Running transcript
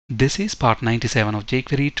This is part 97 of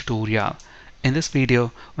jQuery tutorial. In this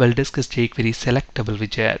video, we'll discuss jQuery selectable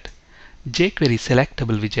widget. jQuery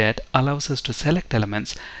selectable widget allows us to select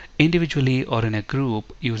elements individually or in a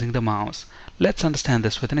group using the mouse. Let's understand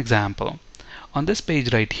this with an example. On this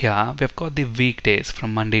page right here, we've got the weekdays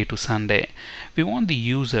from Monday to Sunday. We want the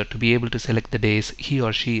user to be able to select the days he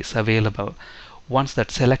or she is available. Once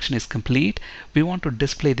that selection is complete, we want to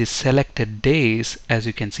display the selected days as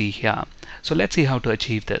you can see here. So let's see how to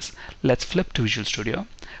achieve this. Let's flip to Visual Studio.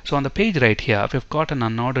 So on the page right here, we've got an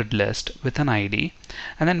unordered list with an ID,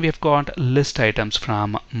 and then we've got list items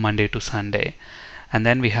from Monday to Sunday. And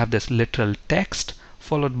then we have this literal text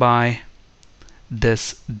followed by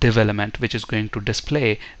this div element which is going to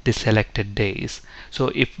display the selected days.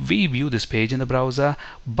 So if we view this page in the browser,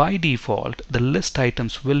 by default the list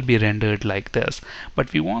items will be rendered like this,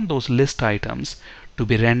 but we want those list items to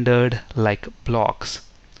be rendered like blocks.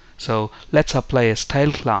 So let's apply a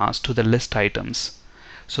style class to the list items.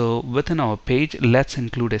 So within our page, let's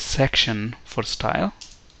include a section for style,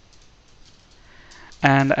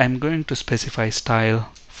 and I'm going to specify style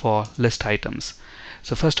for list items.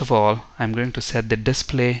 So first of all, I'm going to set the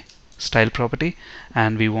display style property,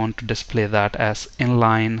 and we want to display that as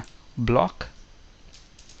inline block,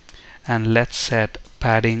 and let's set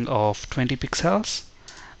padding of 20 pixels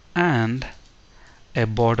and a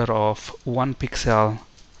border of 1 pixel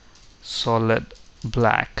solid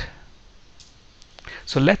black.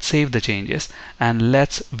 So let's save the changes and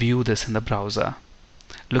let's view this in the browser.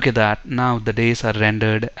 Look at that, now the days are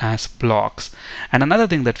rendered as blocks. And another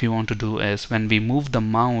thing that we want to do is when we move the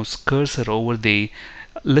mouse cursor over the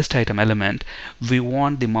list item element, we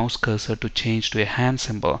want the mouse cursor to change to a hand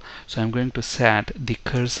symbol. So I'm going to set the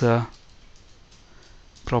cursor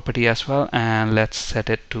property as well, and let's set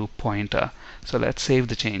it to pointer. So let's save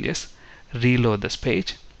the changes, reload this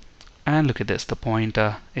page, and look at this, the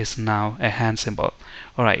pointer is now a hand symbol.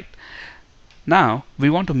 Alright. Now we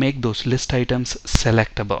want to make those list items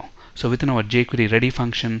selectable. So within our jQuery ready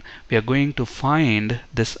function, we are going to find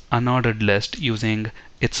this unordered list using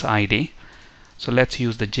its ID. So let's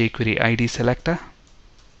use the jQuery ID selector,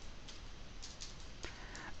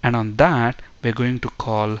 and on that we're going to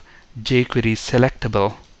call jQuery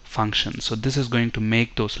selectable function. So this is going to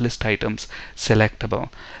make those list items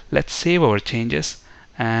selectable. Let's save our changes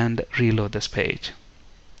and reload this page.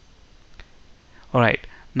 Alright.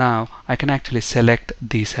 Now I can actually select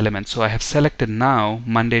these elements. So I have selected now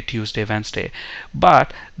Monday, Tuesday, Wednesday,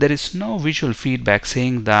 but there is no visual feedback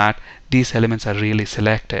saying that these elements are really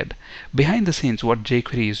selected. Behind the scenes, what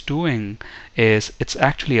jQuery is doing is it's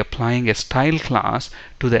actually applying a style class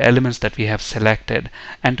to the elements that we have selected.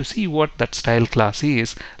 And to see what that style class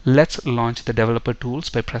is, let's launch the developer tools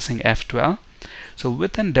by pressing F12. So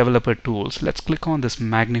within developer tools, let's click on this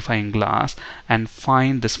magnifying glass and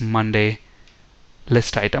find this Monday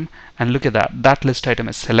list item, and look at that list item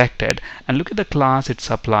is selected, and look at the class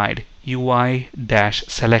it's applied,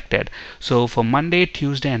 UI-selected. So for Monday,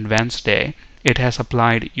 Tuesday and Wednesday it has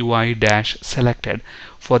applied UI-selected.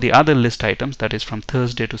 For the other list items, that is from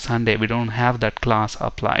Thursday to Sunday, we don't have that class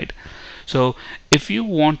applied. So if you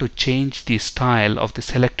want to change the style of the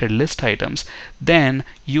selected list items, then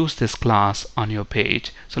use this class on your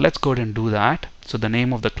page. So let's go ahead and do that. So the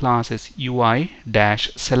name of the class is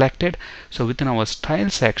UI-selected. So within our style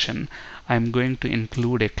section, I'm going to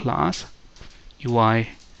include a class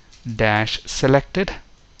UI-selected.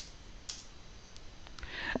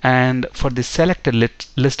 And for the selected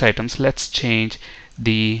list items, let's change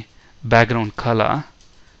the background color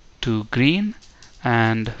to green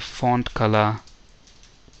and font color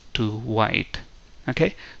to white.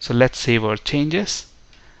 Okay, so let's save our changes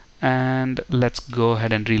and let's go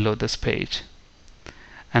ahead and reload this page.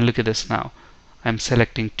 And look at this now. I'm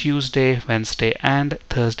selecting Tuesday, Wednesday and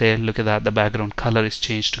Thursday. Look at that, the background color is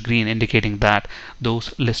changed to green, indicating that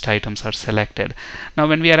those list items are selected. Now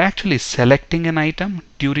when we are actually selecting an item,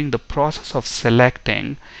 during the process of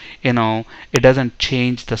selecting, it doesn't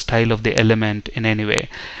change the style of the element in any way.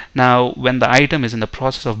 Now when the item is in the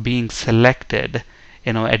process of being selected,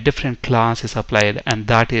 a different class is applied, and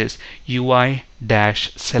that is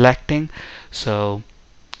UI-selecting. So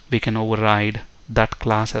we can override that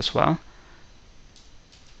class as well,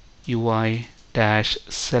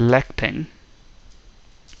 UI-selecting.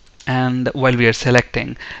 And while we are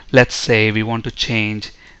selecting, let's say we want to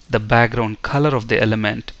change the background color of the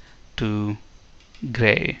element to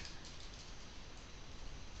gray.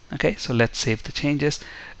 Okay, so let's save the changes,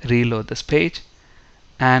 reload this page,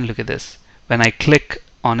 and look at this. When I click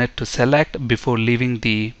on it to select before leaving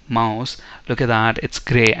the mouse, look at that, it's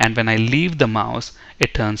gray, and when I leave the mouse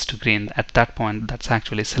it turns to green. At that point, that's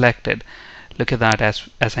actually selected. look at that,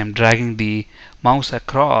 as I'm dragging the mouse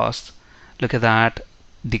across, look at that,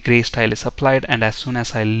 the gray style is applied, and as soon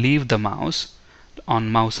as I leave the mouse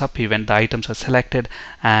on mouse up event, the items are selected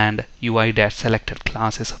and UI-selected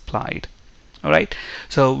class is applied. Alright,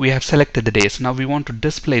 so we have selected the days. Now we want to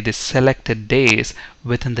display the selected days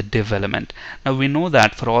within the div element. Now we know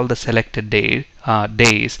that for all the selected days,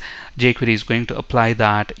 jQuery is going to apply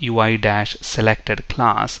that UI-selected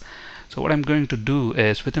class. So what I'm going to do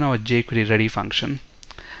is, within our jQuery ready function,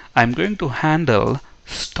 I'm going to handle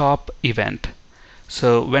stop event.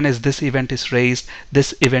 So when is this event is raised?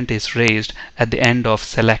 This event is raised at the end of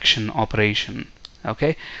selection operation.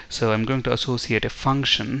 Okay, so I'm going to associate a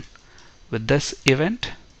function with this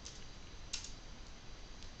event.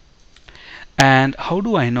 And how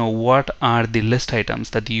do I know what are the list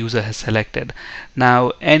items that the user has selected?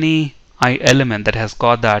 Now any element that has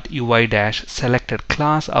got that UI-selected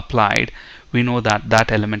class applied, we know that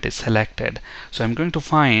that element is selected. So I'm going to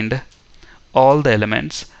find all the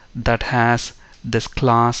elements that has this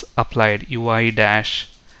class applied, UI-selected.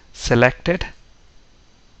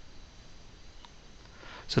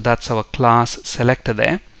 So that's our class selector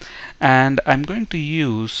there. And I'm going to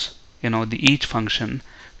use the each function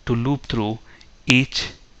to loop through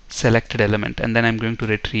each selected element, and then I'm going to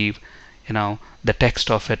retrieve the text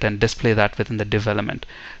of it and display that within the div element.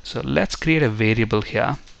 So let's create a variable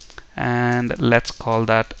here, and let's call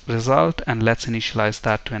that result, and let's initialize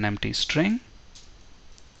that to an empty string.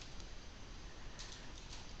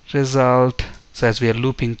 Result, so as we are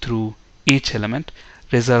looping through each element,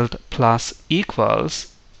 result plus equals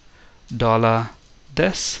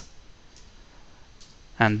 $this,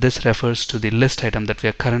 and this refers to the list item that we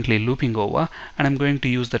are currently looping over, and I'm going to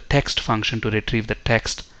use the text function to retrieve the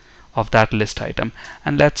text of that list item.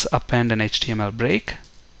 And let's append an HTML break.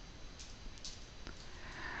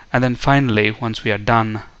 And then finally, once we are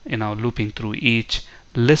done looping through each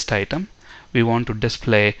list item, we want to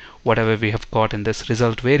display whatever we have got in this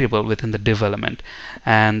result variable within the div element.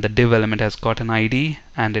 And the div element has got an ID,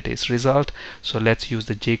 and it is result. So let's use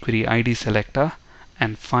the jQuery ID selector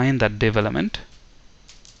and find that div element.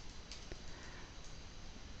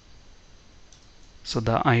 So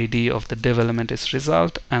the ID of the div element is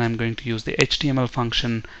result, and I'm going to use the HTML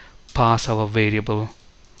function pass our variable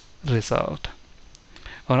result.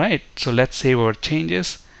 Alright, so let's save our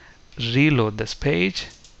changes, reload this page,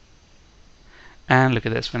 and look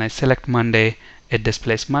at this. When I select Monday, it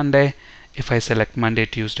displays Monday. If I select Monday,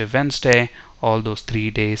 Tuesday, Wednesday, all those 3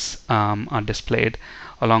 days are displayed.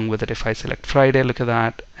 Along with it, if I select Friday, look at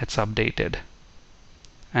that, it's updated,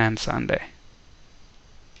 and Sunday.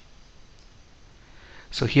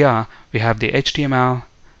 So here we have the HTML,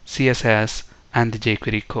 CSS, and the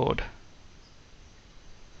jQuery code.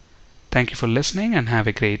 Thank you for listening, and have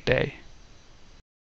a great day.